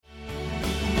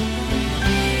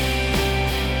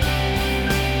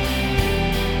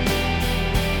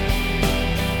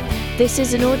This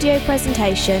is an audio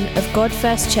presentation of God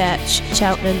First Church,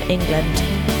 Cheltenham, England.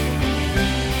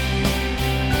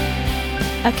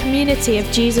 A community of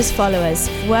Jesus followers,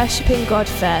 worshipping God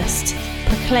first,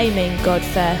 proclaiming God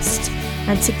first,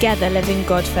 and together living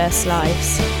God first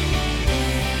lives.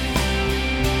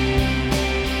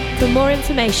 For more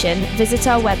information, visit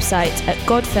our website at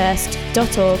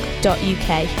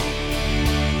godfirst.org.uk.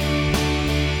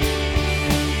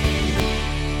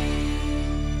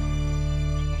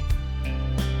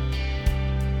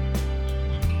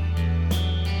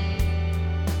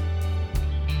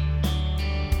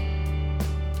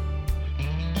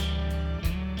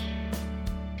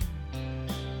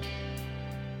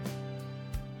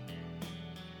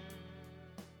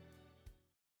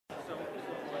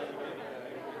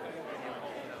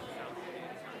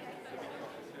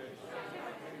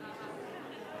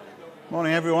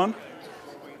 Morning, everyone.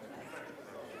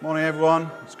 Morning, everyone.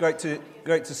 It's great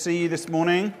to see you this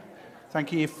morning.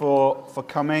 Thank you for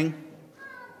coming.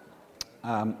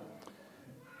 I'm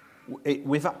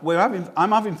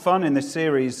having fun in this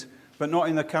series, but not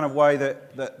in the kind of way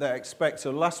that I expect.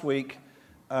 So last week,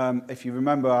 if you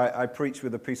remember, I preached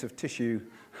with a piece of tissue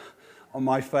on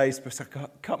my face because I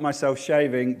cut myself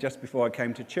shaving just before I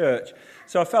came to church.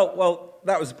 So I felt, well,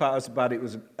 that was about as bad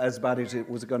as it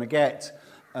was going to get.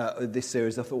 This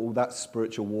series, I thought, well, that's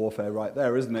spiritual warfare right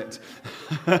there, isn't it?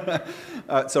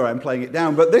 Sorry, I'm playing it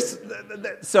down. But this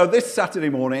Saturday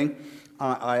morning,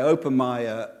 I opened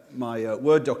my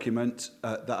Word document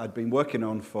that I'd been working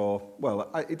on for,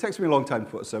 it takes me a long time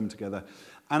to put a sermon together.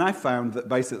 And I found that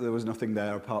basically there was nothing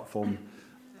there apart from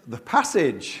the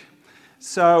passage.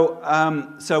 So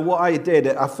what I did,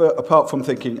 apart from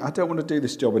thinking, I don't want to do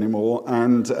this job anymore,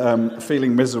 and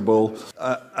feeling miserable,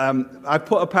 I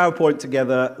put a PowerPoint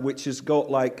together which has got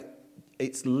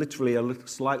it's literally a little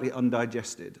slightly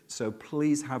undigested. So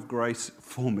please have grace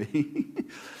for me.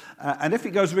 And if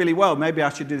it goes really well, maybe I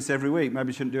should do this every week. Maybe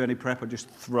I shouldn't do any prep. I just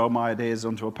throw my ideas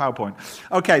onto a PowerPoint.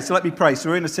 Okay, so let me pray.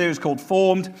 So we're in a series called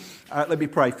Formed. Let me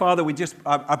pray. Father,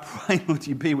 I pray, Lord,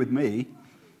 you be with me.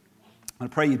 I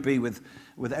pray you'd be with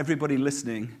everybody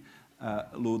listening,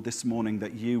 Lord, this morning,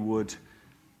 that you would,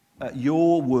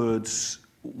 your words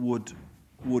would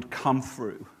come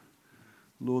through.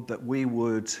 Lord, that we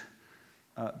would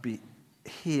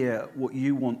hear what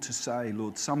you want to say,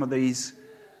 Lord. Some of these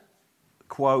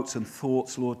quotes and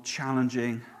thoughts, Lord,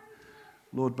 challenging,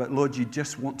 Lord, but Lord, you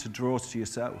just want to draw us to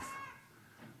yourself.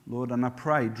 Lord, and I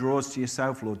pray, draw us to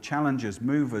yourself, Lord. Challenge us,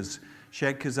 move us,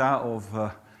 shake us out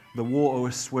of the water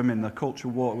we're swimming, the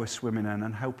cultural water we're swimming in,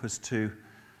 and help us to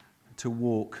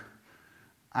walk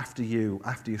after you,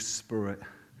 after your Spirit,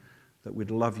 that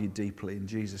we'd love you deeply. In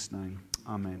Jesus' name,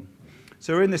 amen.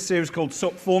 So we're in this series called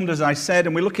Formed, as I said,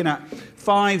 and we're looking at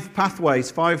five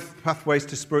pathways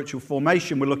to spiritual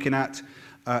formation. We're looking at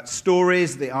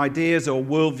stories, the ideas or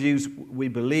worldviews we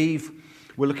believe.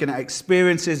 We're looking at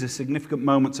experiences, the significant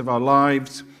moments of our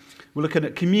lives. We're looking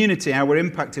at community, how we're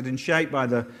impacted and shaped by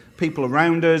the people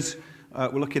around us.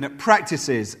 We're looking at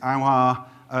practices, how our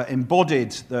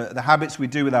embodied, the habits we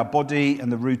do with our body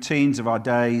and the routines of our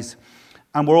days.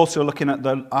 And we're also looking at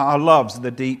our loves, the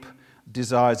deep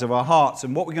desires of our hearts.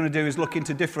 And what we're going to do is look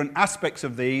into different aspects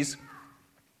of these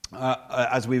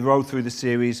as we roll through the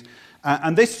series.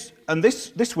 And this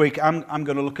week, I'm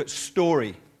going to look at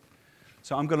story.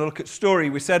 So I'm going to look at story.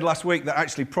 We said last week that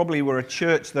actually probably we're a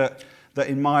church that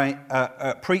in my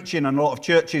preaching, and a lot of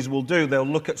churches will do, they'll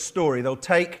look at story. They'll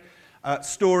take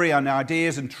story and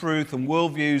ideas and truth and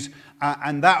worldviews,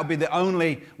 and that'll be the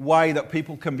only way that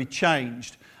people can be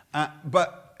changed.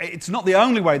 But it's not the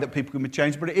only way that people can be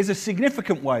changed, but it is a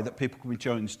significant way that people can be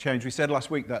changed. We said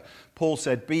last week that Paul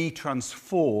said, be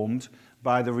transformed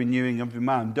by the renewing of your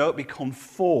mind. Don't be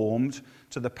conformed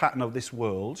to the pattern of this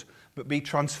world, but be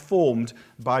transformed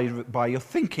by your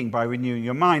thinking, by renewing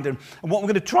your mind. And what we're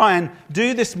going to try and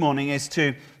do this morning is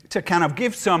to kind of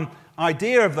give some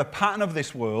idea of the pattern of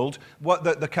this world, what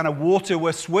the kind of water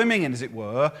we're swimming in, as it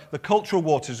were, the cultural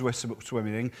waters we're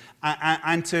swimming in,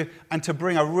 and to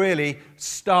bring a really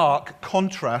stark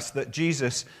contrast that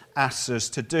Jesus asks us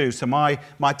to do. So my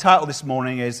title this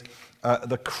morning is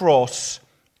The Cross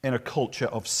in a Culture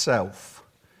of Self.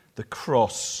 The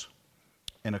Cross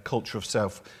in a culture of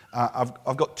self.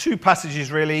 I've got two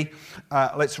passages really.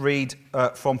 Let's read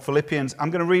from Philippians.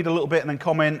 I'm going to read a little bit and then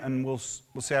comment, and we'll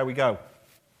see how we go.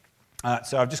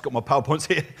 So I've just got my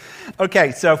PowerPoints here.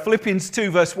 Okay, so Philippians 2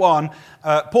 verse 1,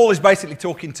 Paul is basically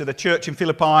talking to the church in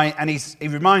Philippi, and he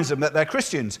reminds them that they're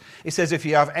Christians. He says, if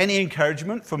you have any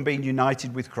encouragement from being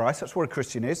united with Christ, that's what a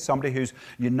Christian is, somebody who's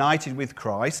united with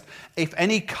Christ. If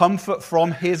any comfort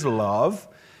from his love,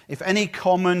 if any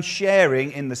common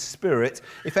sharing in the Spirit,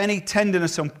 if any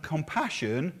tenderness and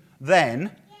compassion,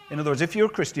 then, in other words, if you're a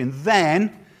Christian,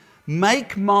 then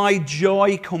make my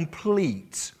joy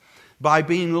complete by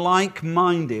being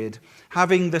like-minded,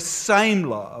 having the same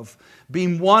love,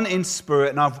 being one in spirit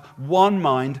and of one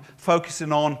mind,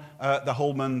 focusing on, the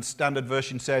Holman Standard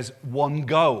Version says, one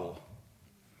goal.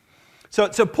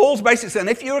 So Paul's basically saying,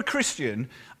 if you're a Christian,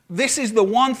 this is the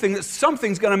one thing that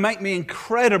something's going to make me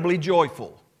incredibly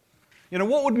joyful. You know,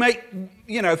 what would make,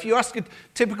 if you ask a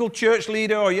typical church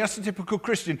leader or you ask a typical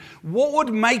Christian, what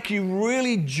would make you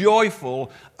really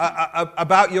joyful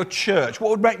about your church? What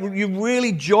would make you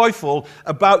really joyful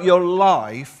about your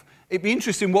life? It'd be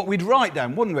interesting what we'd write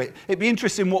down, wouldn't it? It'd be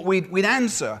interesting what we'd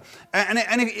answer.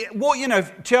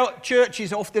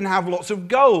 Churches often have lots of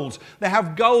goals. They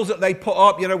have goals that they put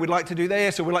up. We'd like to do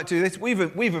this or we'd like to do this. We've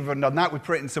even done that. We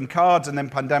put it in some cards, and then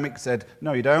pandemic said,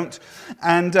 no, you don't.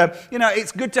 And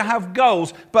it's good to have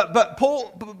goals. But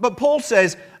Paul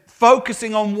says,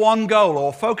 focusing on one goal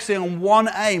or focusing on one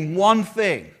aim, one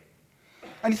thing.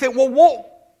 And you think, well,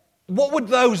 what would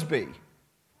those be?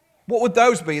 What would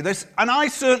those be? And I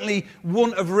certainly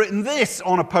wouldn't have written this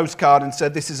on a postcard and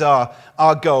said, this is our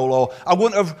goal. Or I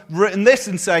wouldn't have written this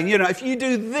and saying, if you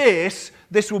do this,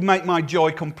 this would make my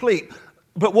joy complete.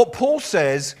 But what Paul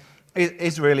says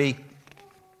is really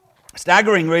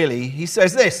staggering, really. He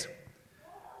says this: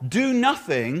 do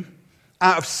nothing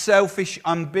out of selfish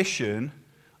ambition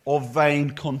or vain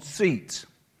conceit.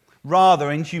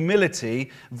 Rather, in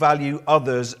humility, value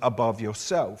others above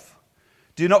yourself.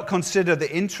 Do not consider the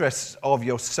interests of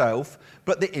yourself,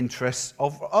 but the interests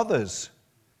of others.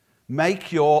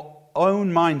 Make your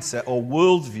own mindset or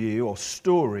worldview or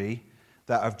story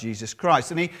that of Jesus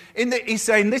Christ. And he's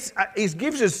saying this. He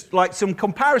gives us like some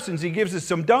comparisons. He gives us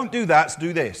some. Don't do that.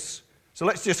 Do this. So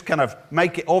let's just kind of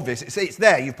make it obvious. It's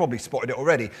there. You've probably spotted it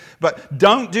already. But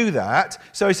don't do that.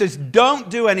 So he says, don't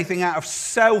do anything out of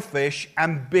selfish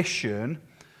ambition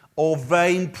or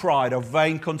vain pride, or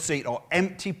vain conceit, or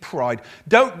empty pride.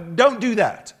 Don't do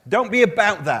that. Don't be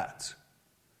about that.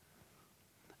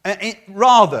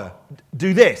 Rather,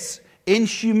 do this. In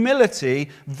humility,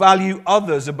 value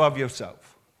others above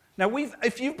yourself. Now,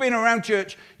 if you've been around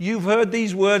church, you've heard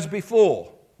these words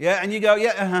before. Yeah, and you go,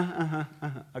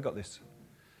 I got this.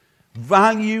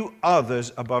 Value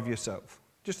others above yourself.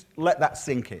 Just let that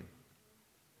sink in.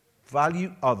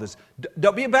 Value others.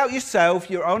 Don't be about yourself,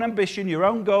 your own ambition, your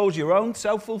own goals, your own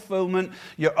self-fulfillment,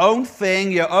 your own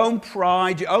thing, your own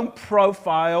pride, your own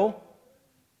profile.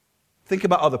 Think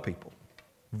about other people.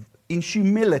 In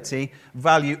humility,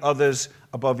 value others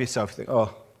above yourself. Think,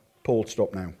 Paul,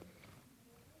 stop now.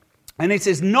 And it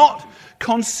says, not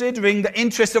considering the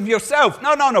interest of yourself.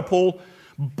 No, Paul.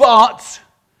 But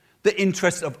the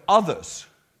interest of others.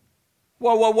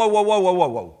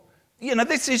 Whoa.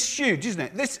 This is huge, isn't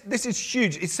it? This is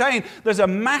huge. It's saying there's a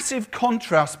massive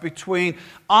contrast between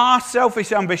our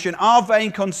selfish ambition, our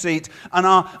vain conceit, and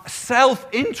our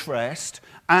self-interest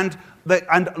and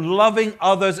loving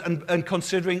others and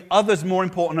considering others more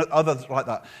important than others like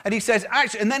that. And he says,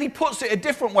 actually, and then he puts it a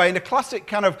different way in a classic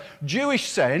kind of Jewish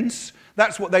sense.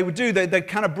 That's what they would do. They'd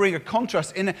kind of bring a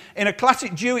contrast. In a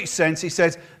classic Jewish sense, he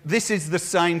says, this is the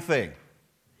same thing.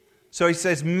 So he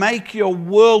says, make your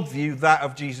worldview that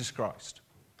of Jesus Christ.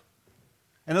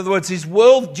 In other words, Jesus'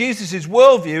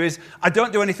 worldview is, I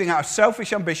don't do anything out of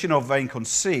selfish ambition or vain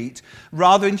conceit.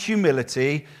 Rather, in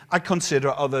humility, I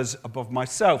consider others above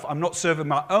myself. I'm not serving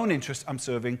my own interest, I'm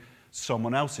serving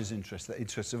someone else's interest, the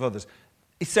interests of others.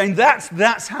 He's saying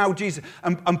that's how Jesus...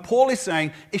 And Paul is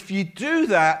saying, if you do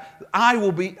that, I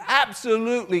will be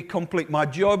absolutely complete. My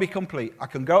joy will be complete. I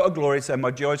can go to glory and say my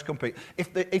joy is complete.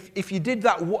 If you did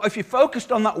that, if you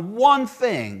focused on that one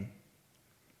thing,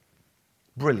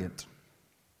 brilliant.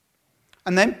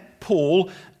 And then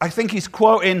Paul, I think he's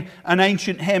quoting an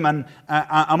ancient hymn, and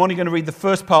I'm only going to read the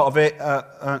first part of it,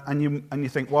 and you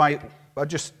think, why?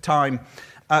 Just time.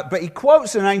 But he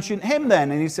quotes an ancient hymn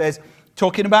then, and he says...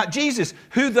 Talking about Jesus,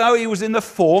 who though he was in the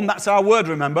form, that's our word,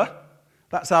 remember?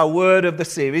 That's our word of the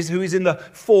series, who is in the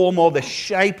form or the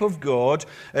shape of God,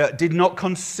 did not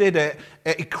consider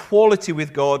equality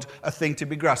with God a thing to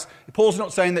be grasped. Paul's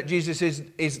not saying that Jesus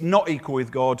is not equal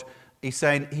with God. He's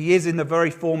saying he is in the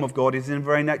very form of God, he's in the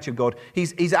very nature of God.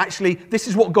 He's actually, this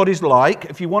is what God is like.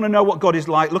 If you want to know what God is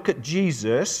like, look at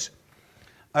Jesus.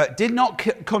 Did not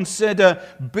consider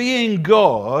being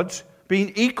God...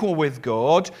 being equal with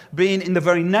God, being in the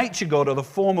very nature of God or the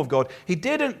form of God, he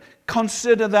didn't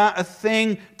consider that a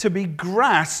thing to be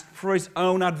grasped for his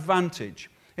own advantage.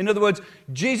 In other words,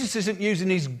 Jesus isn't using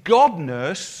his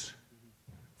godness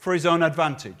for his own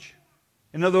advantage.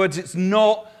 In other words, it's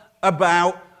not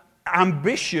about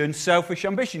ambition, selfish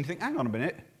ambition. You think, hang on a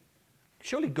minute,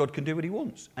 surely God can do what he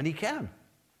wants, and he can.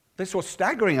 That's what's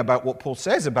staggering about what Paul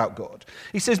says about God.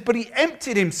 He says, but he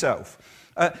emptied himself.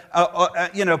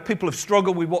 People have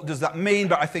struggled with what does that mean,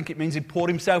 but I think it means he poured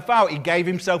himself out. He gave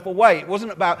himself away. It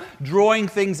wasn't about drawing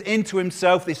things into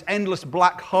himself, this endless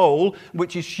black hole,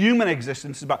 which is human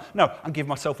existence. It's about, no, I give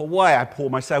myself away. I pour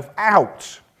myself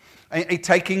out.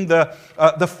 Taking the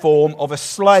form of a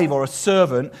slave or a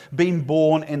servant, being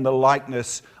born in the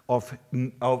likeness of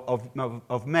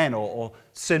men or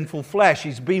sinful flesh.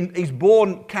 He's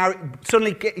born,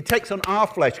 suddenly he takes on our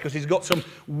flesh because he's got some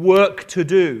work to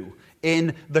do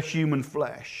in the human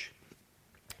flesh.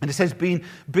 And it says,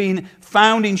 being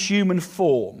found in human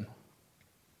form,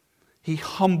 he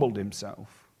humbled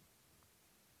himself,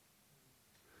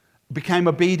 became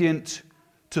obedient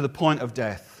to the point of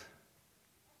death,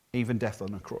 even death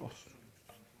on a cross.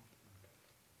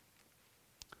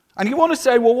 And you want to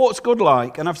say, well, what's God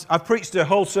like? And I've preached a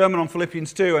whole sermon on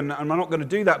Philippians 2, and I'm not going to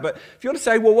do that. But if you want to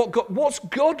say, well, what's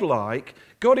God like?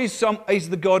 God is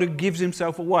the God who gives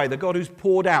himself away, the God who's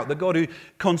poured out, the God who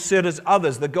considers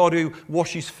others, the God who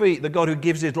washes feet, the God who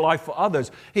gives his life for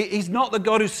others. He's not the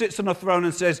God who sits on a throne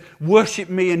and says, worship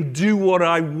me and do what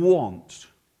I want.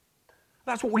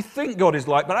 That's what we think God is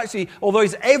like. But actually, although he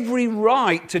has every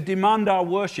right to demand our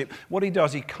worship, what he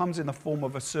does, he comes in the form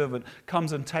of a servant,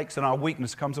 comes and takes on our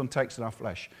weakness, comes and takes on our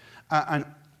flesh,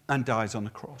 and dies on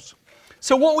the cross.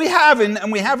 So what we have,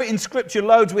 and we have it in Scripture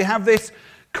loads, we have this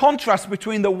contrast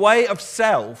between the way of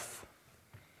self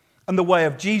and the way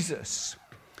of Jesus.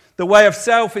 The way of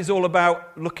self is all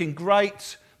about looking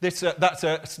great. That's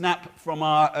a snap from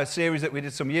our series that we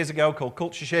did some years ago called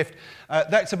Culture Shift.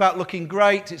 That's about looking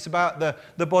great. It's about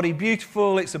the body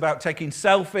beautiful. It's about taking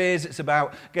selfies. It's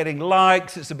about getting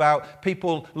likes. It's about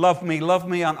people love me,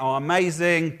 aren't I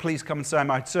amazing? Please come and say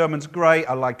my sermon's great.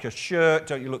 I like your shirt.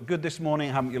 Don't you look good this morning?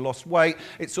 Haven't you lost weight?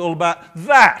 It's all about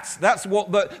that. That's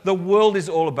what the world is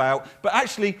all about. But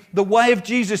actually, the way of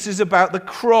Jesus is about the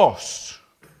cross.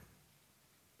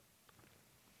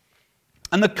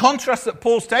 And the contrast that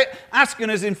Paul's asking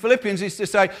us in Philippians is to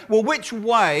say, well, which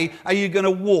way are you going to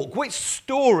walk? Which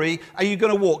story are you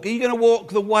going to walk? Are you going to walk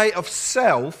the way of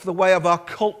self, the way of our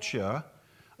culture? Are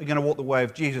you going to walk the way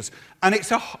of Jesus? And it's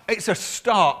a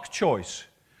stark choice.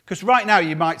 Because right now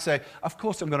you might say, of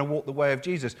course I'm going to walk the way of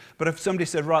Jesus. But if somebody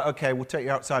said, right, okay, we'll take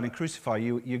you outside and crucify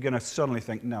you, you're going to suddenly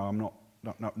think, no, I'm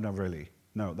not, no, really.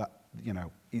 No, that,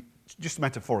 it's just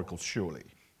metaphorical, surely.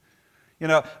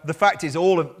 The fact is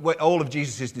all of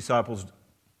Jesus' disciples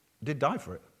did die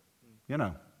for it.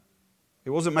 It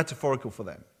wasn't metaphorical for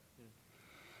them.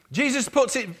 Jesus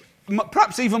puts it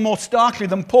perhaps even more starkly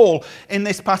than Paul in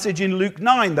this passage in Luke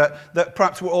 9 that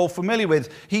perhaps we're all familiar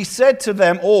with. He said to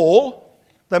them all,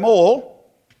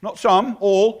 not some,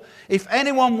 all, if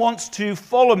anyone wants to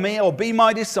follow me or be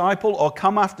my disciple or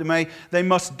come after me, they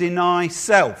must deny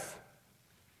self.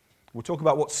 We'll talk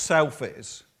about what self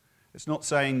is. It's not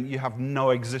saying you have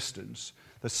no existence.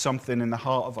 There's something in the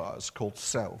heart of us called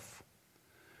self.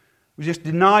 We just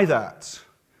deny that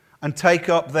and take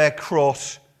up their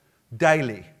cross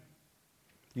daily.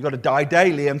 You've got to die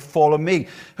daily and follow me.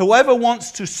 Whoever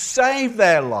wants to save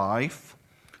their life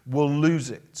will lose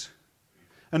it.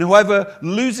 And whoever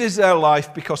loses their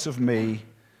life because of me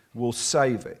will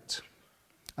save it.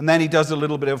 And then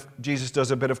Jesus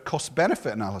does a bit of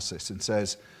cost-benefit analysis and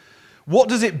says, what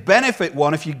does it benefit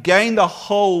one if you gain the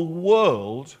whole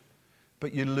world,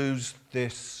 but you lose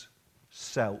this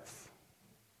self?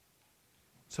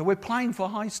 So we're playing for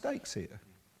high stakes here.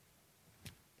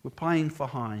 We're playing for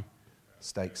high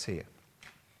stakes here.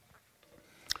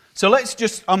 So let's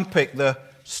just unpick the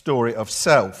story of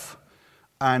self.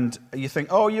 And you think,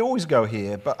 oh, you always go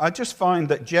here. But I just find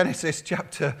that Genesis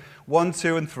chapter 1,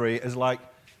 2, and 3 is like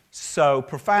so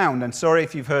profound. And sorry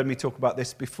if you've heard me talk about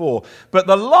this before. But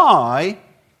the lie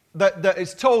that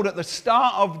is told at the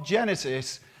start of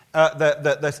Genesis,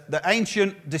 the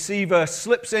ancient deceiver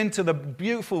slips into the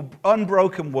beautiful,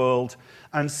 unbroken world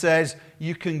and says,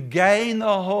 you can gain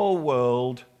the whole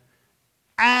world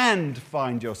and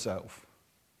find yourself.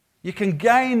 You can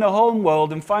gain the whole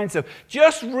world and find yourself.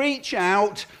 Just reach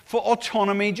out for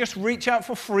autonomy. Just reach out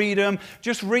for freedom.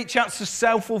 Just reach out to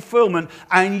self-fulfillment.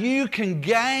 And you can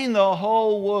gain the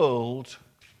whole world.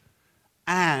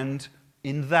 And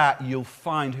in that, you'll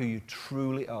find who you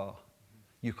truly are.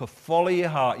 You can follow your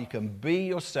heart. You can be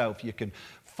yourself. You can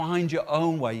find your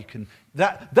own way.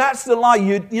 That's the lie.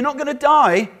 You're not going to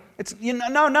die.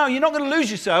 No, you're not going to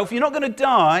lose yourself. You're not going to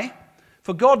die.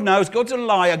 For God knows, God's a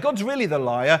liar. God's really the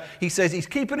liar. He says he's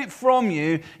keeping it from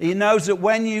you. He knows that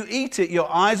when you eat it,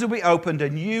 your eyes will be opened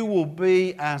and you will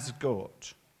be as God.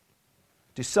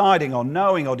 deciding or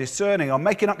knowing or discerning or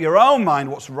making up your own mind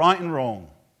what's right and wrong.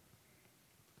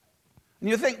 And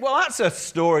you think, well, that's a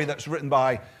story that's written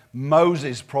by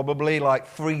Moses probably like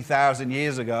 3,000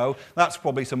 years ago. That's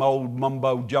probably some old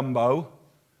mumbo jumbo.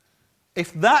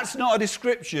 If that's not a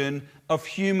description of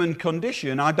human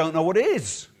condition, I don't know what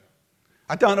is.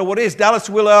 I don't know what is. Dallas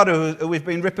Willard, who we've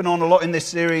been ripping on a lot in this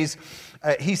series,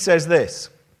 he says this.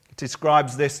 He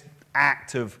describes this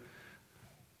act of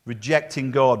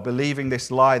rejecting God, believing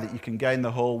this lie that you can gain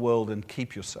the whole world and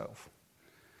keep yourself.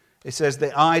 It says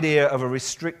the idea of a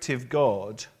restrictive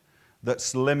God that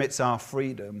limits our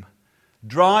freedom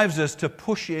drives us to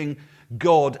pushing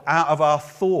God out of our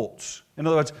thoughts. In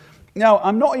other words, no,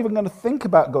 I'm not even going to think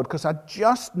about God because I'm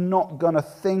just not going to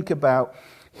think about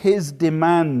His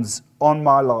demands on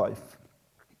my life.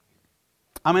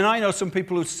 I mean, I know some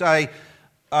people who say,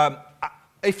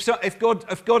 if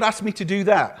God asked me to do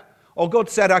that, or God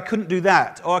said I couldn't do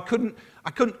that, or I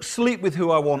couldn't sleep with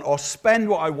who I want, or spend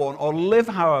what I want, or live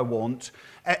how I want,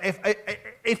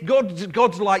 if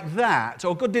God's like that,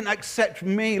 or God didn't accept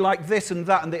me like this and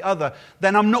that and the other,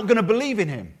 then I'm not going to believe in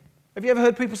Him. Have you ever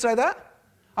heard people say that?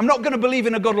 I'm not going to believe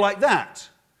in a God like that.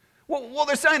 What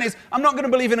they're saying is, I'm not going to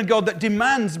believe in a God that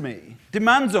demands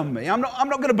on me. I'm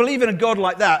not going to believe in a God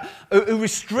like that who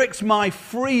restricts my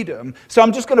freedom. So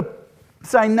I'm just going to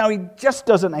say, no, He just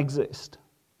doesn't exist.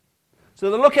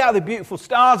 So they look out at the beautiful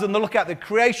stars and they look at the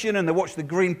creation and they watch The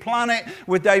Green Planet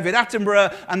with David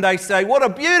Attenborough and they say, what a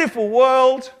beautiful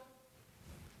world.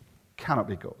 Cannot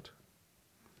be God.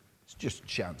 It's just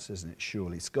chance, isn't it?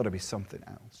 Surely it's got to be something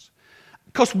else.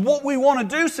 Because what we want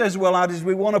to do, says Willard, is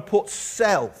we want to put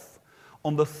self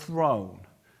on the throne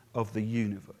of the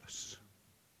universe.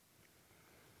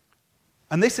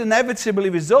 And this inevitably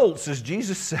results, as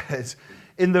Jesus says,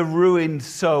 in the ruined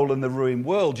soul and the ruined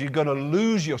world. You're going to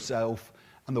lose yourself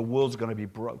and the world's going to be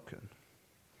broken.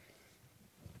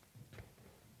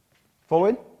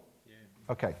 Following? Yeah.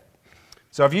 Okay.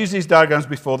 So I've used these diagrams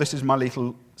before. This is my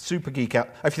little super geek out.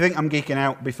 If you think I'm geeking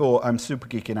out before, I'm super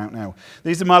geeking out now.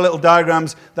 These are my little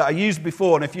diagrams that I used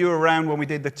before, and if you were around when we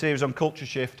did the series on Culture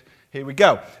Shift, here we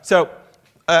go. So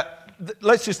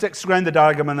let's just explain the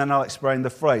diagram and then I'll explain the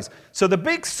phrase. So the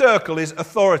big circle is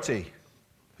authority.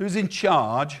 Who's in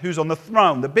charge? Who's on the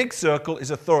throne? The big circle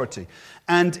is authority.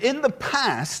 And in the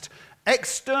past,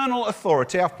 external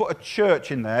authority, I've put a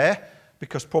church in there,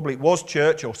 because probably it was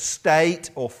church or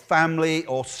state or family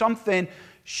or something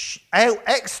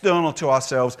external to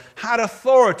ourselves, had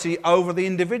authority over the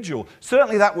individual.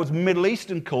 Certainly that was Middle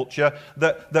Eastern culture,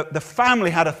 that the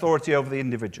family had authority over the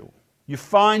individual. You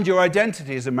find your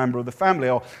identity as a member of the family.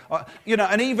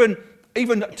 And even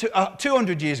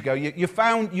 200 years ago, you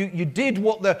found you did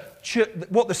what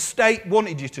the state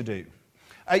wanted you to do.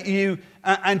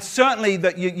 And certainly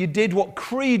that you did what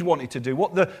creed wanted to do,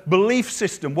 what the belief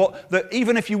system,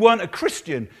 even if you weren't a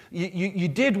Christian, you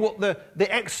did what the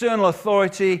external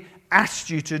authority asked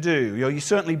you to do. You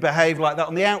certainly behaved like that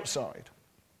on the outside.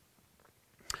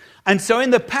 And so in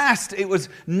the past, it was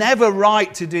never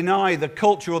right to deny the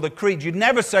culture or the creed. You'd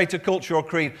never say to culture or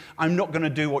creed, I'm not going to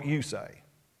do what you say.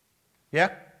 Yeah?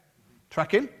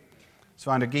 Tracking? Let's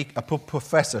find a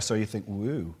professor so you think,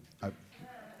 woo.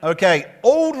 Okay,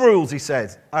 old rules, he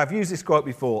says. I've used this quote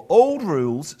before. Old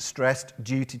rules stressed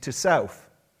duty to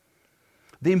self.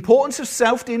 The importance of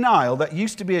self-denial that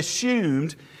used to be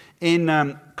assumed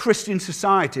in Christian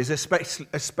societies,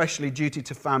 especially duty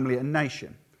to family and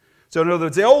nation. So in other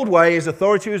words, the old way is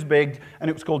authority was big and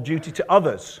it was called duty to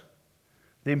others.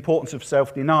 The importance of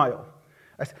self-denial.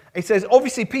 It says,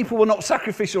 obviously people were not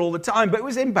sacrificial all the time, but it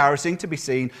was embarrassing to be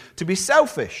seen to be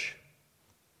selfish.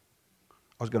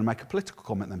 I was going to make a political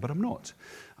comment then, but I'm not.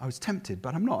 I was tempted,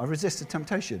 but I'm not. I resisted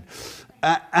temptation.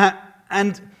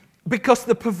 And because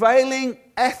the prevailing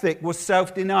ethic was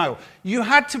self-denial. You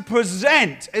had to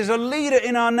present, as a leader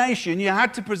in our nation, you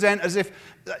had to present as if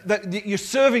that you're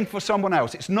serving for someone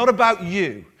else. It's not about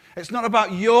you. It's not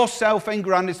about your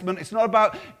self-aggrandizement. It's not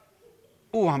about...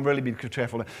 Oh, I'm really being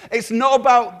careful. It's not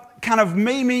about kind of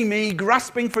me,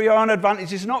 grasping for your own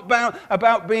advantage. It's not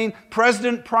about being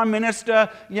president, prime minister,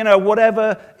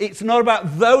 whatever. It's not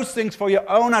about those things for your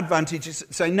own advantage. It's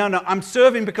saying, no, I'm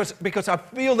serving because I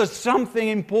feel there's something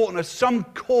important, there's some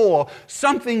core,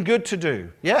 something good to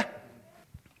do. Yeah?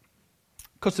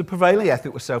 Because the prevailing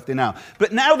ethic was self-denial.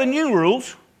 But now the new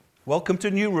rules, welcome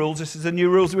to new rules, this is the new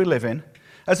rules we live in,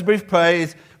 has been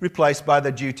replaced by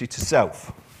the duty to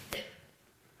self.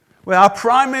 Well, our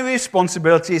primary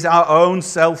responsibility is our own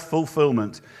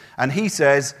self-fulfillment. And he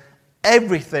says,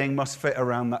 everything must fit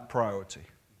around that priority.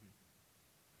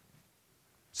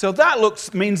 So that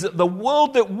means that the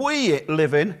world that we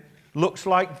live in, looks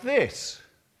like this.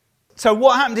 So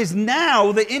what happened is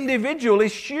now the individual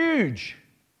is huge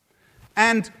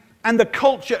and the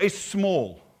culture is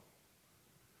small.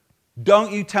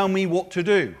 Don't you tell me what to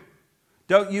do.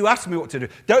 Don't you ask me what to do.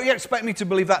 Don't you expect me to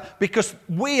believe that, because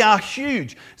we are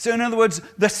huge. So in other words,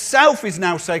 the self is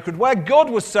now sacred. Where God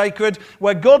was sacred,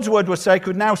 where God's word was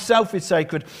sacred, now self is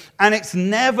sacred. And it's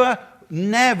never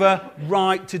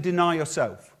right to deny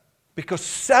yourself, because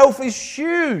self is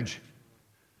huge.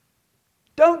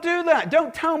 Don't do that.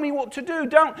 Don't tell me what to do.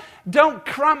 Don't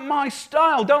cramp my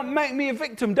style. Don't make me a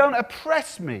victim. Don't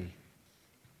oppress me.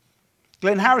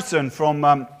 Glenn Harrison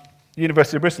from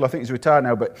University of Bristol, I think he's retired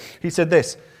now, but he said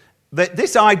this.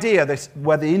 This idea,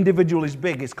 where the individual is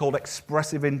big, is called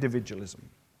expressive individualism.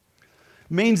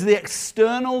 Means the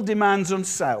external demands on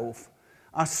self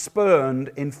are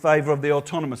spurned in favor of the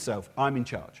autonomous self. I'm in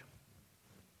charge.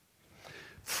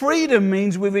 Freedom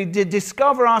means we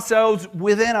discover ourselves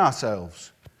within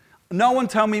ourselves. No one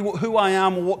tell me who I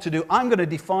am or what to do. I'm going to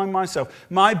define myself.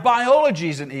 My biology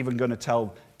isn't even going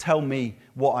to tell me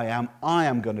what I am. I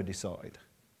am going to decide.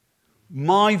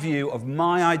 My view of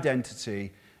my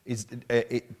identity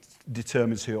it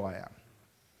determines who I am.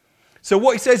 So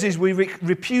what he says is we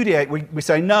repudiate, we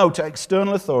say no to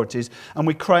external authorities, and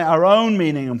we create our own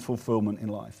meaning and fulfillment in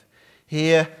life.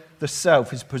 Here, the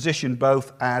self is positioned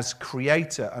both as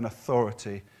creator and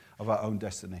authority of our own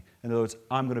destiny. In other words,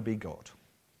 I'm going to be God.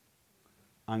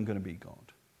 I'm going to be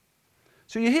God.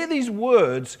 So you hear these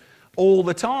words all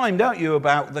the time, don't you,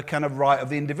 about the kind of right of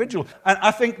the individual. And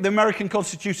I think the American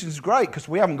Constitution is great, because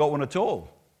we haven't got one at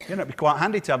all. You know, it'd be quite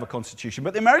handy to have a constitution.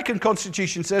 But the American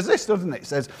Constitution says this, doesn't it? It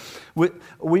says,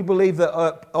 we believe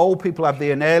that all people have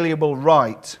the inalienable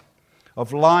right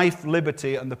of life,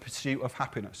 liberty, and the pursuit of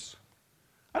happiness.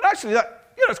 And actually,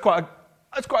 that's quite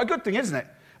a good thing, isn't it?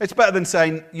 It's better than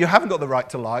saying you haven't got the right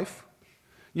to life.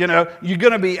 You know, you're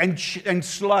going to be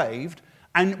enslaved,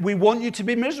 and we want you to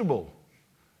be miserable.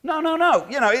 No.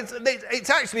 You know, it's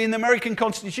actually in the American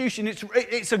Constitution,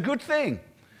 it's a good thing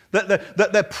that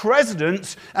the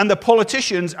presidents and the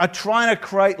politicians are trying to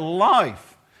create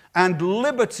life and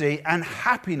liberty and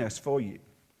happiness for you.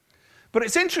 But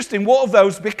it's interesting, what have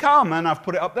those become? And I've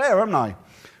put it up there, haven't I?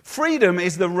 Freedom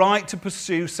is the right to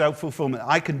pursue self-fulfillment.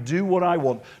 I can do what I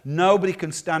want. Nobody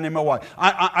can stand in my way.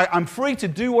 I'm free to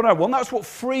do what I want. That's what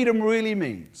freedom really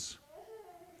means.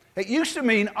 It used to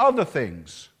mean other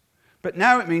things. But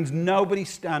now it means nobody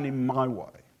stand in my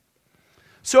way.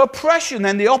 So oppression,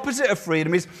 then, the opposite of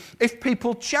freedom, is if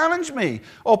people challenge me,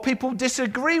 or people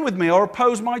disagree with me, or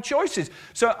oppose my choices.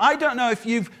 So I don't know if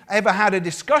you've ever had a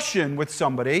discussion with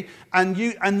somebody, and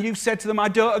you've said to them, I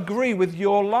don't agree with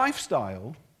your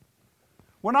lifestyle.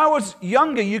 When I was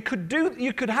younger, you could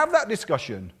have that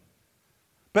discussion.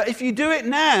 But if you do it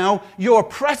now, you're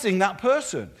oppressing that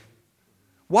person.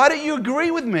 Why don't you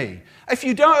agree with me? If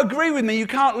you don't agree with me, you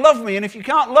can't love me. And if you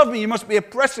can't love me, you must be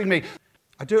oppressing me.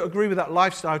 I don't agree with that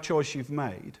lifestyle choice you've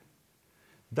made.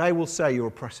 They will say you're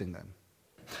oppressing them.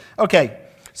 Okay,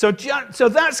 so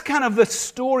that's kind of the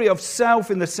story of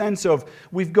self, in the sense of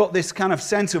we've got this kind of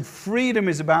sense of freedom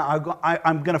is about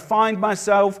I'm going to find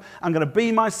myself, I'm going to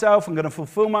be myself, I'm going to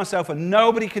fulfill myself, and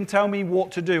nobody can tell me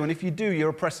what to do. And if you do, you're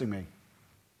oppressing me.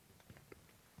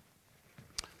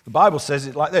 The Bible says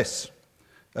it like this.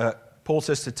 Paul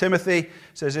says to Timothy,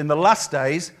 says, in the last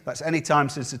days, that's any time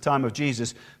since the time of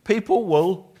Jesus, people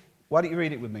will, why don't you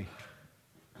read it with me?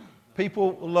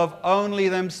 People will love only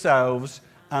themselves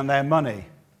and their money.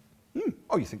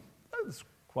 Oh, you think, that's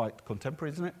quite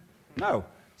contemporary, isn't it? No.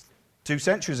 2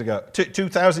 centuries ago,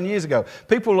 2,000 years ago.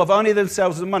 People love only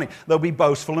themselves and money. They'll be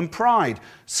boastful and pride,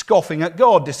 scoffing at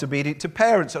God, disobedient to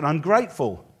parents, and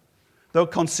ungrateful. They'll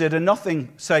consider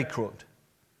nothing sacred.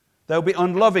 They'll be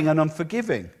unloving and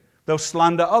unforgiving. They'll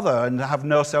slander others and have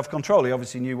no self-control. He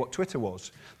obviously knew what Twitter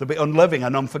was. They'll be unloving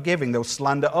and unforgiving. They'll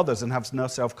slander others and have no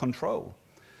self-control.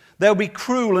 They'll be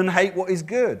cruel and hate what is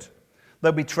good.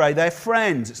 They'll betray their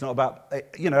friends. It's not about,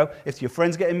 if your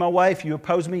friends get in my way, if you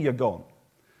oppose me, you're gone.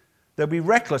 They'll be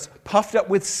reckless, puffed up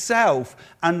with self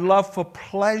and love for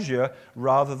pleasure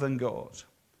rather than God.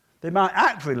 They might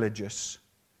act religious,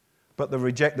 but they'll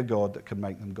reject the God that can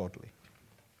make them godly.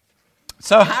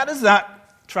 So how does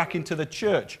that track into the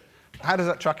church? How does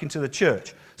that track into the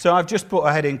church? So I've just put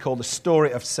a heading called The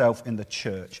Story of Self in the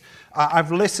Church.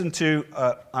 I've listened to,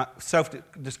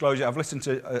 self-disclosure, I've listened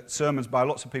to sermons by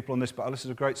lots of people on this, but I listened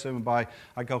to a great sermon by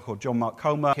a guy called John Mark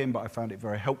Comer, but I found it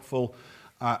very helpful.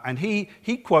 And he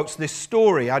quotes this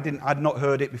story. I'd not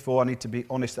heard it before. I need to be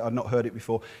honest that I'd not heard it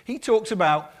before. He talks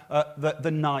about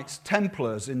the Knights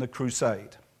Templars in the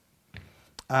Crusade.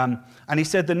 And he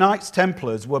said the Knights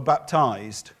Templars were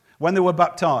baptized when they were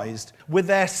baptized, with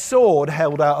their sword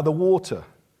held out of the water.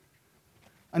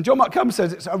 And John Mark Comer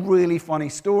says it's a really funny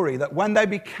story that when they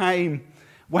became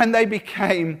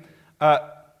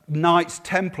Knights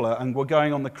Templar and were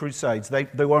going on the Crusades, they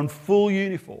were in full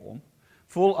uniform,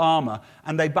 full armor,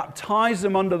 and they baptized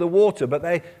them under the water,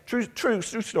 but true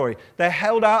story, they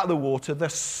held out of the water the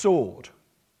sword.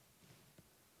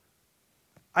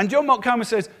 And John Mark Comer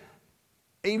says,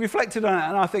 he reflected on it,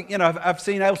 and I think, I've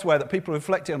seen elsewhere that people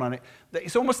reflected on it, that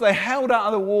it's almost they held out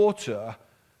of the water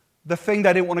the thing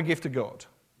they didn't want to give to God.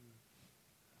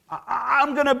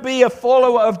 I'm going to be a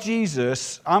follower of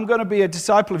Jesus. I'm going to be a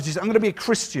disciple of Jesus. I'm going to be a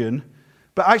Christian.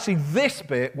 But actually this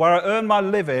bit, where I earn my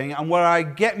living and where I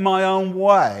get my own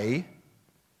way,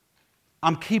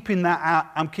 I'm keeping that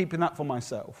out. I'm keeping that for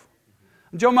myself.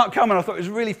 And John Mark Comer, I thought it was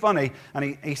really funny,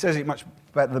 and he says it much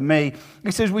better than me.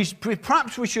 He says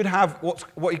perhaps we should have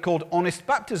what he called honest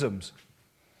baptisms.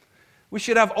 We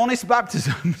should have honest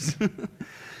baptisms.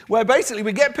 Where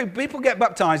basically people get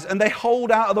baptized and they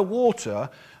hold out of the water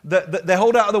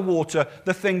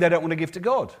the thing they don't want to give to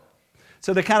God.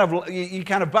 So they you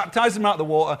kind of baptize them out of the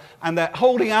water, and they're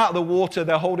holding out of the water.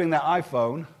 They're holding their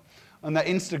iPhone and their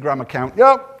Instagram account.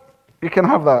 Yep, you can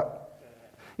have that.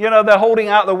 They're holding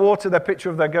out of the water their picture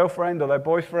of their girlfriend or their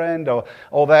boyfriend, or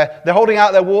they're holding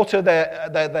out their water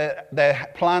their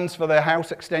plans for their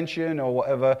house extension or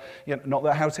whatever. Not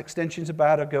that house extensions are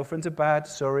bad or girlfriends are bad.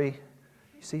 Sorry.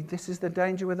 You see, this is the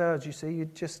danger with us. You see,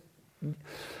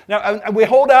 now, and we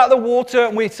hold out the water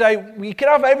and we say, you can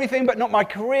have everything but not my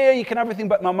career. You can have everything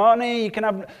but my money. You can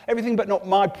have everything but not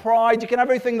my pride. You can have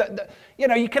everything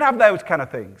you can have those kind of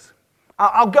things.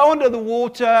 I'll go under the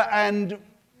water and,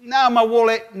 no, my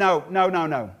wallet,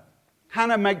 no.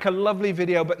 Hannah, make a lovely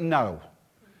video, but no.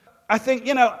 I think,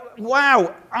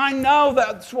 wow, I know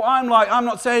that's what I'm like. I'm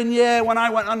not saying, when I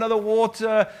went under the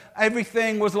water,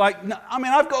 everything was like, no. I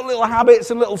mean, I've got little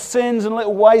habits and little sins and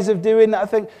little ways of doing that. I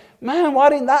think, man, why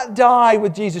didn't that die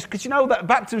with Jesus? Because that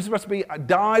baptism is supposed to be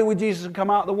die with Jesus and come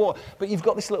out of the water. But you've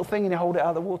got this little thing and you hold it out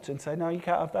of the water and say, no, you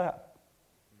can't have that.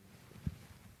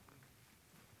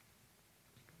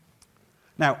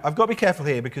 Now, I've got to be careful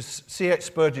here because C.H.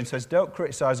 Spurgeon says, don't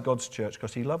criticize God's church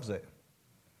because he loves it.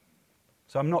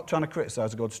 So I'm not trying to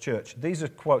criticize God's church. These are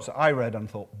quotes that I read and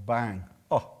thought, bang.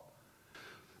 Oh.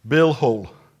 Bill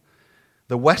Hull.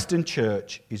 The Western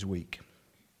church is weak,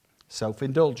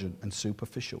 self-indulgent and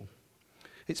superficial.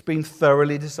 It's been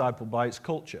thoroughly discipled by its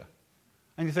culture.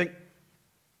 And you think,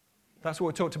 that's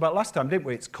what we talked about last time, didn't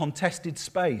we? It's contested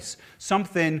space.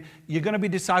 Something, you're going to be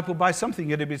discipled by something.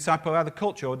 You're going to be discipled by the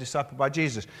culture or discipled by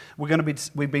Jesus.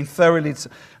 We've been thoroughly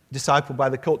discipled by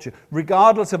the culture.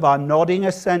 Regardless of our nodding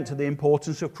assent to the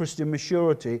importance of Christian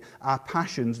maturity, our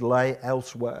passions lay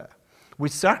elsewhere. We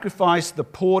sacrifice the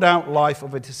poured out life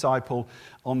of a disciple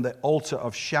on the altar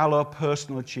of shallow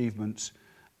personal achievements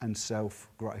and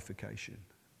self-gratification.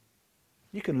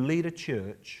 You can lead a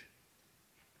church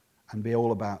and be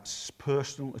all about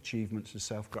personal achievements and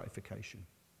self-gratification.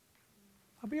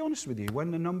 I'll be honest with you,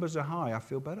 when the numbers are high, I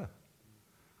feel better.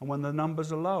 And when the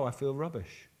numbers are low, I feel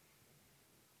rubbish.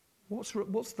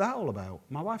 What's that all about?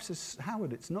 My wife says,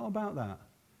 Howard, it's not about that.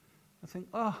 I think,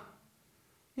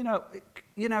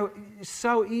 it's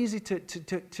so easy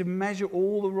to measure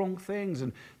all the wrong things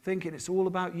and thinking it's all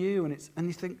about you. And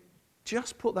you think,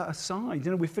 just put that aside.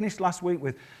 We finished last week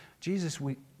with, Jesus,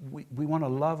 we want to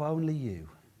love only you.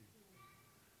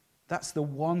 That's the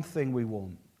one thing we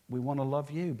want. We want to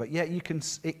love you. But yet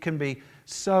it can be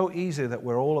so easy that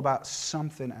we're all about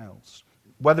something else.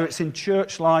 Whether it's in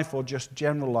church life or just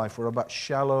general life, we're about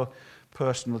shallow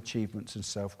personal achievements and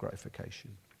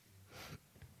self-gratification.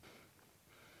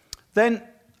 Then,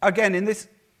 again, in this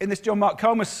John Mark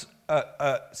Comer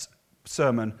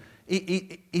sermon,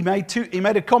 he made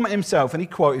a comment himself, and he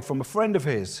quoted from a friend of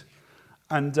his.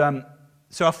 And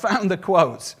so I found the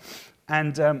quotes,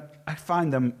 and I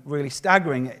find them really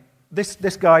staggering. This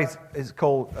guy is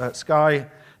called Skye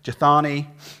Jethani.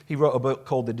 He wrote a book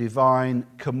called The Divine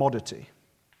Commodity.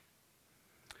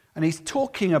 And he's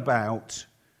talking about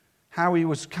how he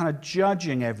was kind of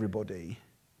judging everybody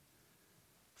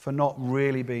for not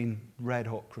really being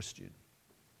red-hot Christian.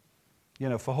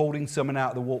 For holding someone out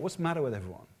of the water. What's the matter with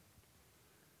everyone?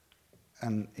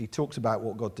 And he talks about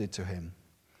what God did to him.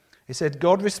 He said,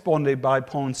 God responded by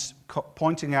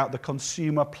pointing out the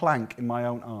consumer plank in my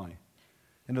own eye.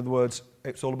 In other words,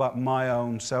 it's all about my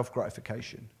own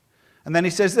self-gratification. And then he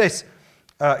says this.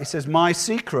 He says, my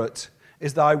secret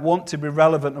is that I want to be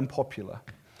relevant and popular.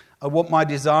 I want my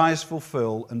desires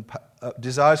fulfilled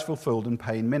and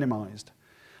pain minimized.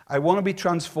 I want to be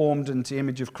transformed into the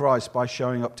image of Christ by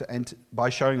showing up at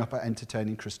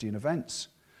entertaining Christian events.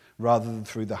 rather than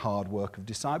through the hard work of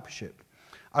discipleship.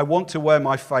 I want to wear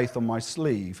my faith on my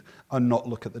sleeve and not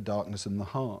look at the darkness in the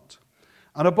heart.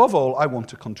 And above all, I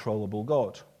want a controllable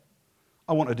God.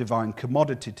 I want a divine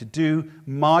commodity to do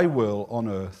my will on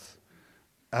earth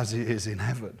as it is in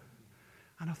heaven.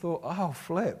 And I thought, oh,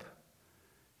 flip.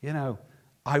 You know,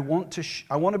 I want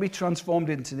to be transformed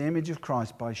into the image of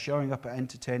Christ by showing up at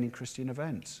entertaining Christian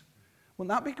events. Wouldn't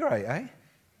that be great, eh?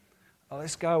 Oh,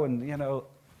 let's go and,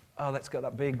 let's get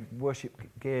that big worship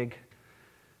gig.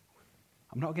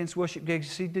 I'm not against worship gigs.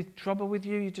 You see the trouble with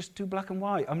you? You're just too black and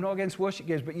white. I'm not against worship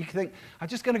gigs, but you think, I'm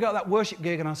just going to go to that worship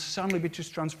gig and I'll suddenly be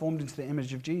just transformed into the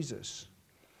image of Jesus.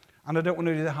 And I don't want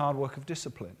to do the hard work of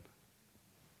discipline.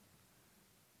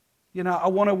 I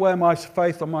want to wear my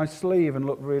faith on my sleeve and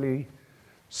look really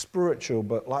spiritual,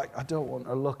 but I don't want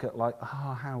to look at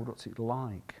what's it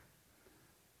like?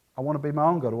 I want to be my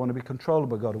own God. I want to be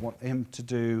controllable God. I want him to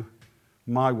do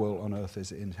my will on earth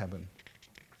as in heaven.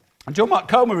 And John Mark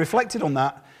Comer reflected on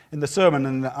that in the sermon,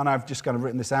 and I've just kind of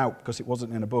written this out because it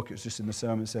wasn't in a book, it was just in the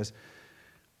sermon.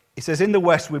 He says, in the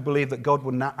West, we believe that God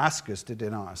would not ask us to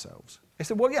deny ourselves. He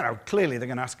said, well, clearly they're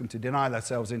going to ask them to deny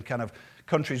themselves in kind of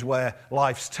countries where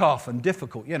life's tough and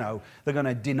difficult. They're going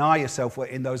to deny yourself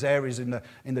in those areas in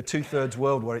the two-thirds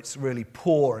world where it's really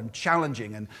poor and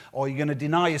challenging, or you're going to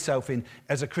deny yourself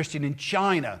as a Christian in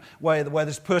China where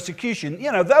there's persecution.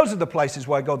 Those are the places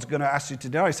where God's going to ask you to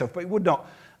deny yourself, but he would not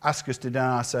ask us to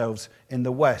deny ourselves in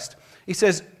the West. He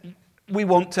says, we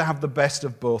want to have the best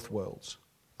of both worlds.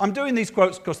 I'm doing these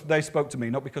quotes because they spoke to me,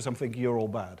 not because I'm thinking you're all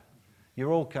bad.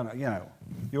 You're all kind of,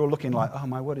 you're all looking like, oh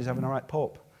my word, he's having a right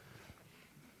pop.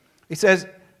 He says,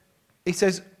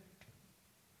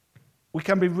 we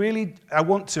can be really, I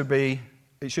want to be,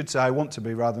 it should say I want to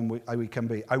be rather than we can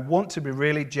be. I want to be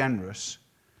really generous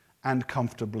and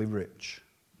comfortably rich.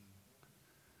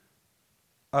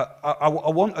 I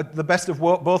want the best of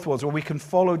both worlds, where we can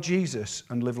follow Jesus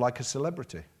and live like a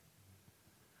celebrity,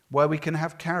 where we can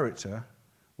have character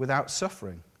without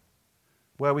suffering,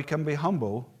 where we can be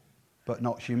humble but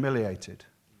not humiliated.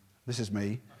 This is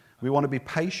me. We want to be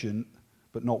patient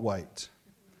but not wait.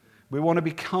 We want to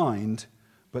be kind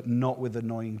but not with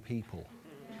annoying people.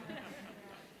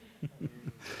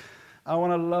 I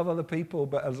want to love other people,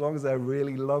 but as long as they're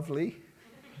really lovely.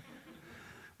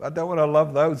 I don't want to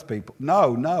love those people.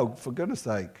 No, for goodness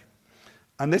sake.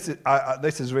 And this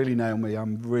has really nailed me.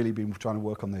 I'm really been trying to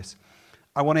work on this.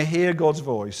 I want to hear God's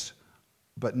voice,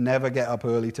 but never get up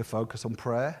early to focus on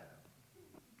prayer.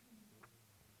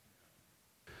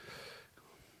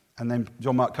 And then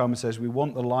John Mark Comer says, we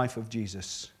want the life of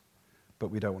Jesus, but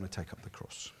we don't want to take up the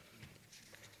cross.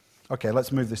 Okay,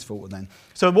 let's move this forward then.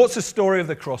 So what's the story of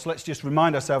the cross? Let's just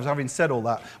remind ourselves, having said all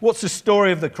that, what's the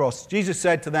story of the cross? Jesus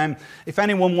said to them, if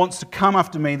anyone wants to come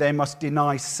after me, they must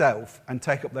deny self and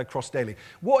take up their cross daily.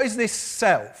 What is this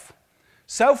self?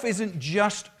 Self isn't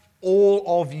just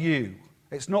all of you.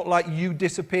 It's not like you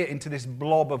disappear into this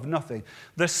blob of nothing.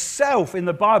 The self in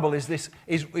the Bible is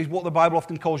what the Bible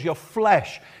often calls your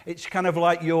flesh. It's kind of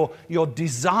like your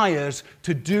desires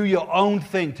to do your own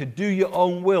thing, to do your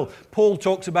own will. Paul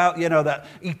talks about, that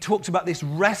he talks about this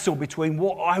wrestle between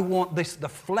what I want, the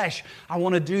flesh. I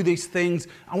want to do these things.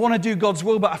 I want to do God's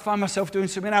will, but I find myself doing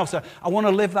something else. I want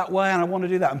to live that way and I want to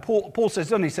do that. And Paul says,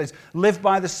 doesn't he? He says, live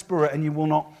by the Spirit and you will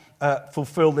not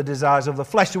fulfill the desires of the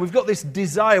flesh. So we've got this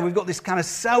desire, we've got this kind of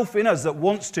self in us that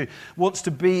wants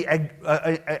to be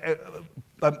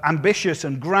ambitious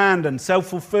and grand and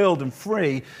self-fulfilled and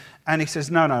free. And he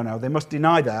says, no, they must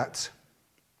deny that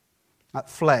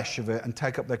flesh of it and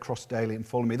take up their cross daily and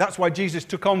follow me. That's why Jesus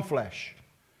took on flesh.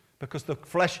 Because the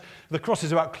cross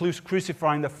is about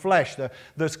crucifying the flesh,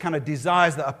 those kind of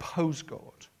desires that oppose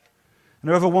God. And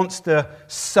whoever wants to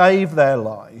save their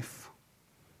life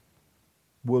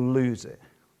will lose it.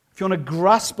 If you want to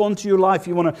grasp onto your life,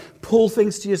 you want to pull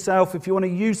things to yourself, if you want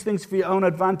to use things for your own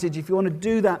advantage, if you want to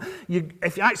do that,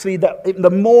 the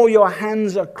more your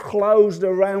hands are closed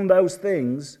around those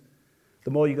things, the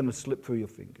more you're going to slip through your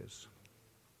fingers.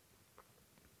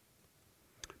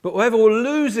 But whoever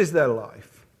loses their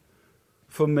life,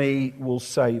 for me, will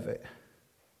save it.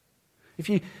 If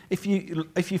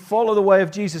you follow the way of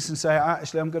Jesus and say,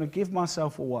 actually, I'm going to give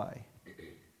myself away,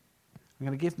 I'm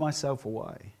going to give myself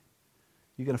away,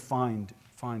 you're going to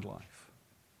find life.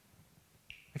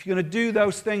 If you're going to do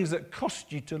those things that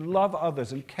cost you to love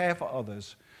others and care for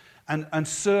others and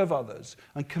serve others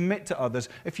and commit to others,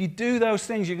 if you do those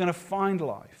things, you're going to find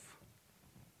life.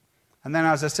 And then,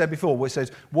 as I said before, it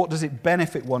says, what does it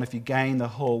benefit one if you gain the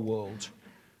whole world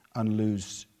and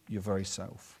lose your very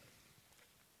self?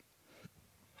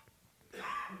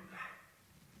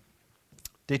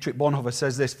 Dietrich Bonhoeffer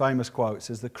says this famous quote. It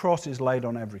says, "The cross is laid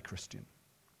on every Christian.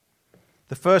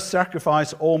 The first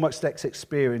sacrifice all must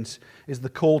experience is the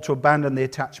call to abandon the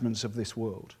attachments of this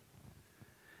world.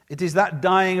 It is that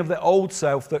dying of the old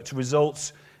self that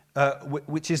results,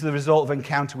 which is the result of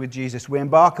encounter with Jesus. We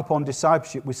embark upon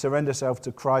discipleship. We surrender ourselves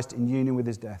to Christ in union with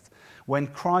his death. When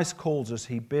Christ calls us,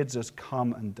 he bids us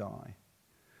come and die.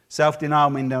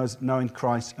 Self-denial means knowing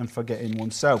Christ and forgetting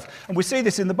oneself." And we see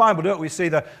this in the Bible, don't we? We see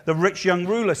the rich young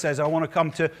ruler says, "I want to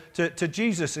come to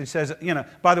Jesus." He says,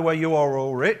 "By the way, you are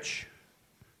all rich."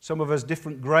 Some of us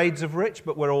different grades of rich,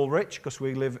 but we're all rich because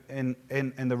we live in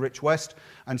the rich West.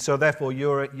 And so therefore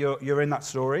you're in that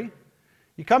story.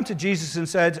 You come to Jesus and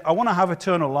said, "I want to have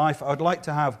eternal life. I'd like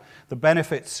to have the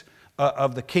benefits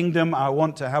of the kingdom. I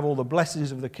want to have all the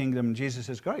blessings of the kingdom." And Jesus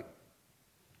says, "Great."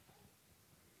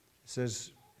 He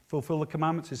says, "Fulfill the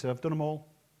commandments." He said, "I've done them all.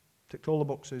 Ticked all the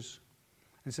boxes."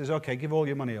 He says, "Okay, give all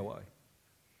your money away."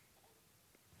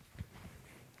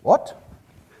 What?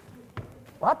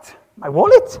 What? My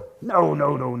wallet?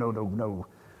 No.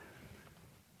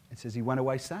 It says he went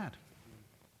away sad.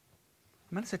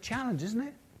 I mean, it's a challenge, isn't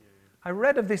it? I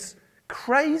read of this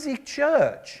crazy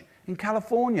church in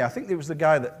California. I think it was the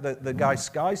guy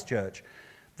Sky's church.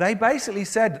 They basically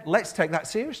said, "Let's take that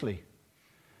seriously."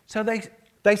 So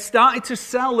they started to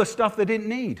sell the stuff they didn't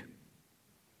need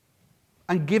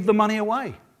and give the money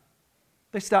away.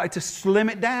 They started to slim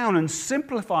it down and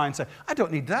simplify and say, "I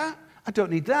don't need that. I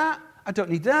don't need that. I don't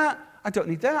need that. I don't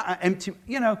need that. I empty,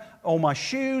 all my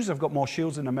shoes. I've got more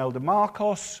shoes than Imelda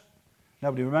Marcos."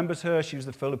 Nobody remembers her. She was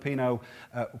the Filipino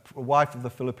wife of the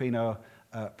Filipino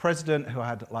president who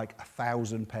had like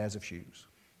 1,000 pairs of shoes.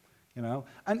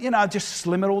 And I just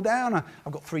slim it all down.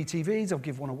 I've got 3 TVs. I'll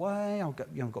give one away. I've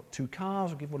got 2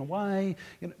 cars. I'll give one away.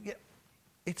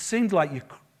 It seemed like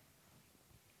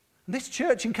this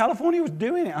church in California was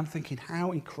doing it. I'm thinking,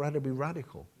 how incredibly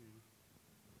radical.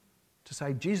 To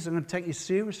say, "Jesus, I'm going to take you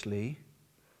seriously.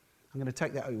 I'm going to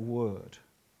take that at your word.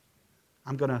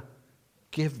 I'm going to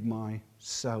give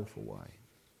myself away."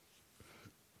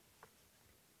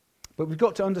 But we've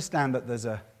got to understand that there's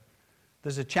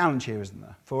a challenge here, isn't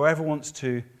there? For whoever wants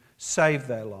to save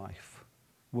their life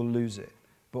will lose it.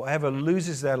 But whoever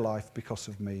loses their life because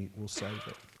of me will save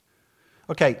it.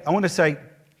 Okay, I want to say,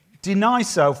 deny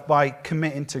self by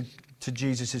committing to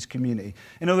Jesus' community.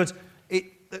 In other words,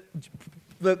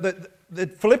 the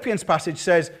Philippians passage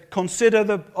says, "Consider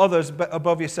the others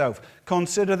above yourself.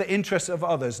 Consider the interests of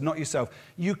others, not yourself."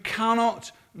 You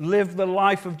cannot live the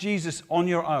life of Jesus on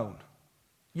your own.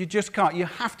 You just can't. You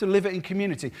have to live it in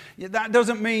community. That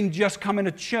doesn't mean just coming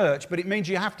to church, but it means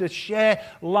you have to share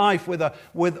life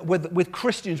with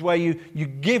Christians where you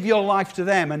give your life to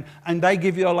them and they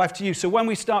give your life to you. So when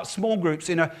we start small groups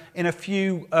in a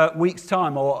few weeks'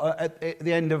 time, or at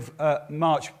the end of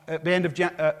March, at the end of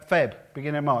Feb,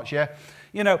 beginning of March,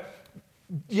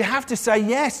 you have to say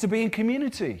yes to be in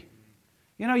community.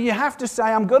 You have to say,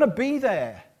 "I'm going to be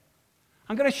there.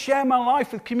 I'm going to share my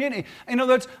life with community." In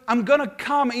other words, I'm going to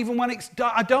come even when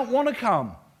I don't want to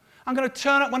come. I'm going to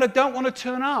turn up when I don't want to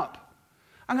turn up.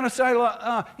 I'm going to say,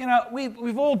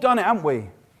 we've all done it, haven't we?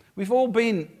 We've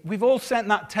all sent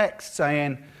that text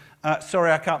saying,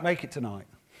 "Sorry, I can't make it tonight."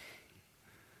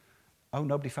 Oh,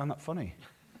 nobody found that funny.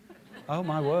 Oh,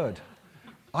 my word.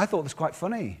 I thought it was quite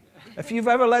funny. If you've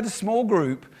ever led a small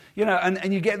group,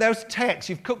 and you get those texts,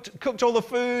 you've cooked all the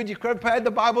food, you've prepared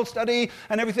the Bible study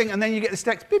and everything, and then you get this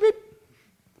text, beep, beep,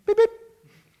 beep, beep,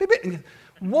 beep, beep.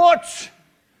 What?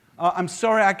 "I'm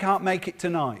sorry, I can't make it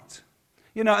tonight."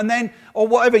 And then, or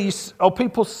whatever, or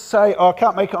people say, "Oh, I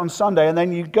can't make it on Sunday," and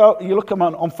then you look them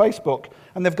on Facebook,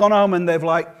 and they've gone home and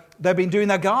they've been doing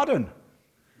their garden.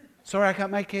 "Sorry, I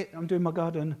can't make it. I'm doing my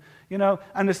garden."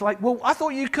 And it's like, well, I thought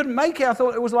you couldn't make it. I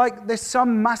thought it was like there's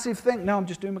some massive thing. No, I'm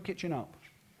just doing my kitchen up.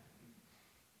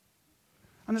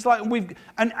 And it's like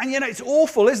it's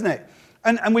awful, isn't it?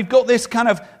 And we've got this kind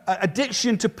of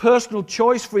addiction to personal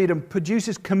choice freedom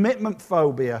produces commitment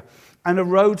phobia and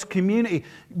erodes community.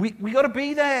 We got to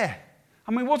be there.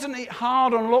 I mean, wasn't it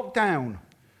hard on lockdown?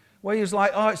 Where he was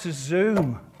like, "Oh, it's a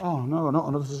Zoom." "Oh, no, not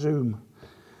another Zoom.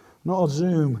 Not a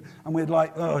Zoom." And we're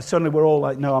like, suddenly we're all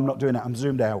like, "No, I'm not doing it. I'm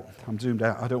zoomed out.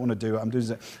 I don't want to do it. I'm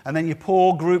doing it." And then your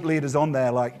poor group leaders on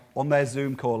there, like on their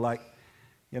Zoom call, like,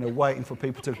 waiting for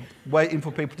people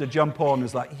to jump on.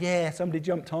 It's like, "Yeah, somebody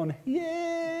jumped on.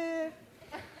 Yeah."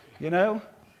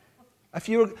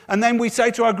 And then we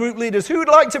say to our group leaders, "Who would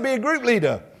like to be a group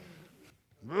leader?"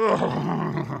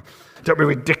 Don't be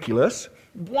ridiculous.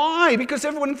 Why? Because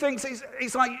everyone thinks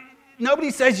it's like,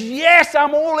 nobody says, "Yes,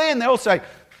 I'm all in." They all say,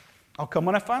 "I'll come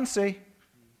when I fancy.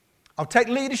 I'll take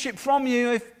leadership from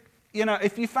you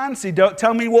if you fancy, don't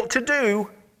tell me what to do.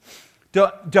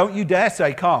 Don't you dare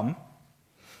say come.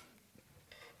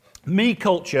 Me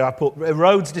culture, I put,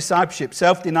 erodes discipleship.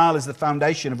 Self-denial is the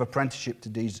foundation of apprenticeship to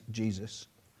Jesus.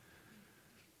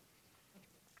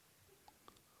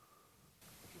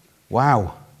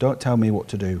 Wow, don't tell me what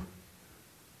to do.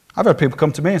 I've had people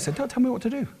come to me and say, don't tell me what to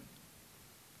do.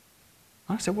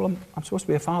 I said, well, I'm supposed to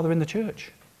be a father in the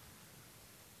church.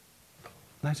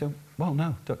 And they said, well,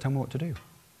 no, don't tell me what to do.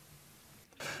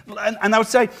 And I would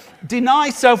say,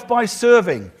 deny self by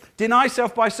serving. Deny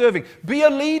self by serving. Be a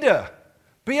leader.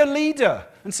 Be a leader.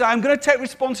 And say, I'm going to take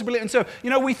responsibility. And so,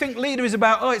 we think leader is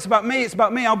about, it's about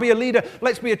me, I'll be a leader.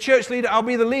 Let's be a church leader. I'll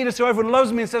be the leader so everyone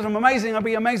loves me and says I'm amazing, I'll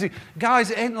be amazing.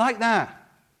 Guys, it ain't like that.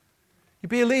 You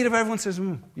be a leader if everyone says,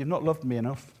 you've not loved me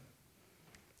enough.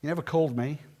 You never called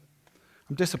me.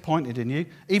 I'm disappointed in you.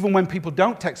 Even when people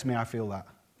don't text me, I feel that.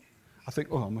 I think,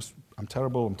 I'm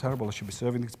terrible, I should be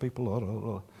serving these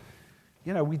people.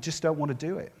 We just don't want to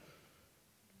do it.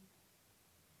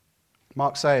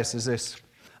 Mark Sayers says this,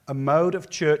 a mode of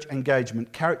church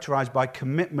engagement characterized by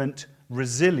commitment,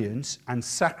 resilience, and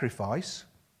sacrifice,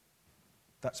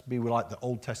 that's be like the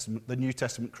Old Testament, the New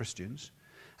Testament Christians,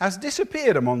 has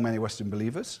disappeared among many Western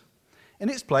believers. In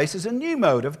its place is a new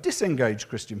mode of disengaged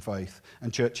Christian faith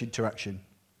and church interaction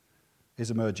is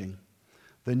emerging.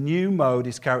 The new mode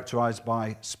is characterized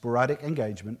by sporadic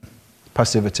engagement,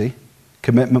 passivity,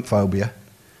 commitment phobia,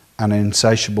 and an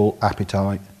insatiable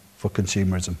appetite for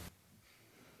consumerism.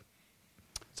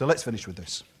 So let's finish with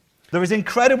this. There is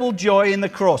incredible joy in the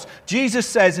cross. Jesus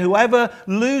says, whoever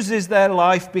loses their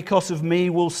life because of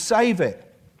me will save it.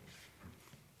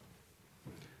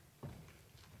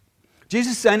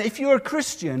 Jesus is saying, if you're a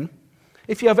Christian,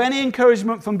 if you have any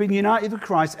encouragement from being united with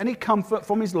Christ, any comfort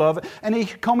from his love, any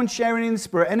common sharing in the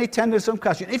Spirit, any tenderness and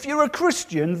compassion, if you're a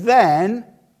Christian, then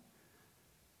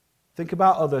think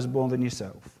about others more than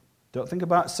yourself. Don't think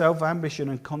about self-ambition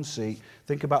and conceit.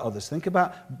 Think about others. Think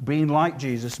about being like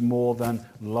Jesus more than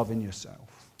loving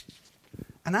yourself.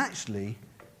 And actually,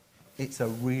 it's a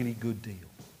really good deal.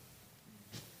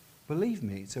 Believe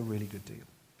me, it's a really good deal.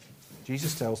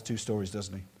 Jesus tells two stories,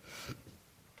 doesn't he?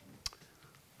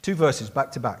 Two verses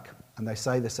back to back, and they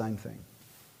say the same thing.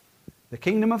 The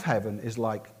kingdom of heaven is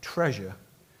like treasure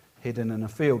hidden in a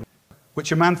field,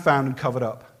 which a man found and covered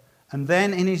up. And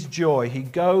then in his joy, he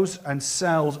goes and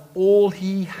sells all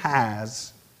he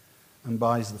has and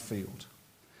buys the field.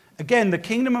 Again, the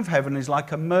kingdom of heaven is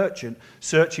like a merchant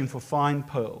searching for fine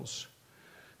pearls,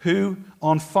 who,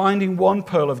 on finding one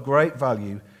pearl of great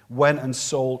value, went and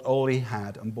sold all he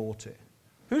had and bought it.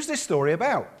 Who's this story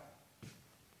about?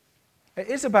 It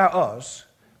is about us,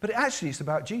 but actually it's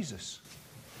about Jesus.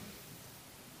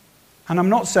 And I'm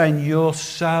not saying you're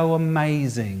so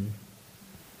amazing,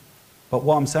 but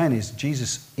what I'm saying is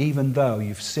Jesus, even though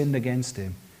you've sinned against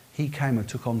him, he came and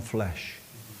took on flesh.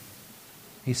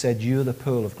 He said, you're the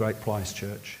pearl of great price,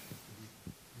 church.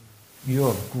 You're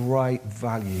of great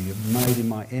value. You're made in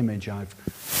my image. I've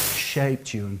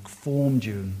shaped you and formed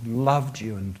you and loved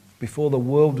you and before the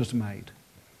world was made.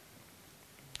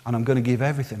 And I'm going to give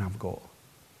everything I've got.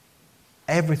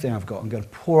 Everything I've got. I'm going to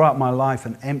pour out my life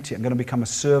and empty it. I'm going to become a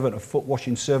servant, a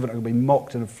foot-washing servant. I'm going to be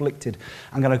mocked and afflicted.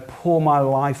 I'm going to pour my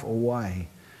life away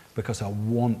because I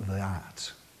want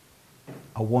that.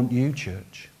 I want you,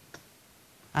 church.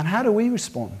 And how do we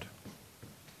respond?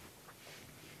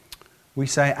 We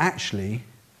say, actually,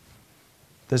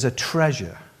 there's a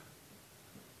treasure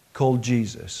called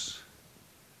Jesus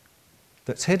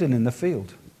that's hidden in the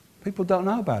field. People don't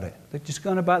know about it. They're just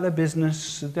going about their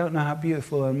business. They don't know how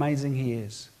beautiful and amazing he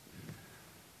is.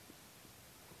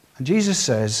 And Jesus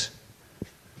says,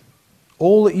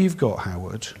 all that you've got,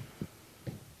 Howard,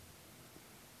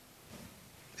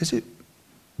 is it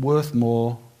worth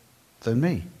more than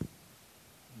me?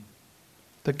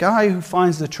 The guy who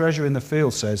finds the treasure in the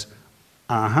field says,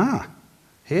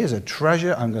 here's a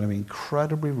treasure. I'm going to be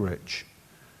incredibly rich.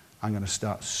 I'm going to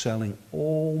start selling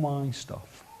all my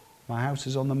stuff. My house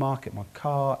is on the market, my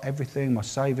car, everything, my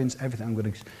savings,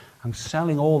 everything. I'm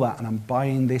selling all that and I'm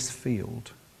buying this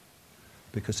field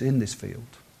because in this field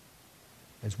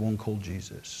there's one called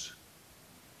Jesus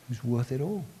who's worth it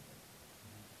all.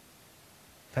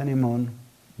 If anyone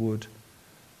would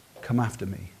come after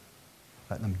me,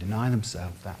 let them deny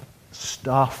themselves, that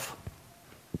stuff,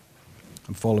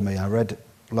 and follow me. I read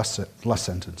last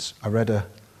sentence. I read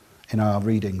in our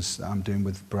readings that I'm doing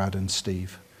with Brad and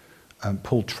Steve.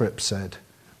 Paul Tripp said,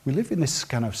 we live in this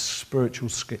kind of spiritual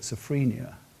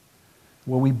schizophrenia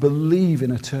where we believe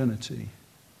in eternity,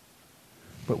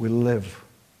 but we live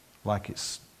like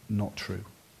it's not true.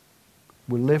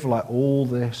 We live like all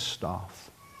this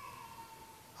stuff.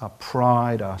 our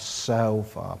pride, our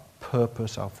self, our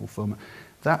purpose, our fulfillment.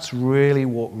 That's really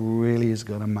what really is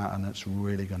going to matter and that's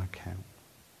really going to count.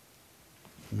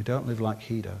 And we don't live like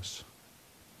he does.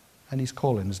 And he's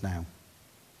calling us now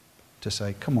to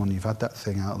say, come on, you've had that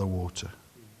thing out of the water.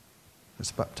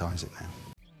 Let's baptize it now.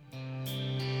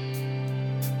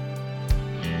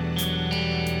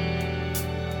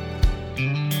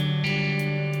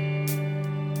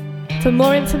 For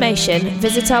more information,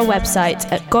 visit our website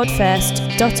at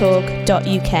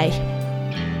godfirst.org.uk.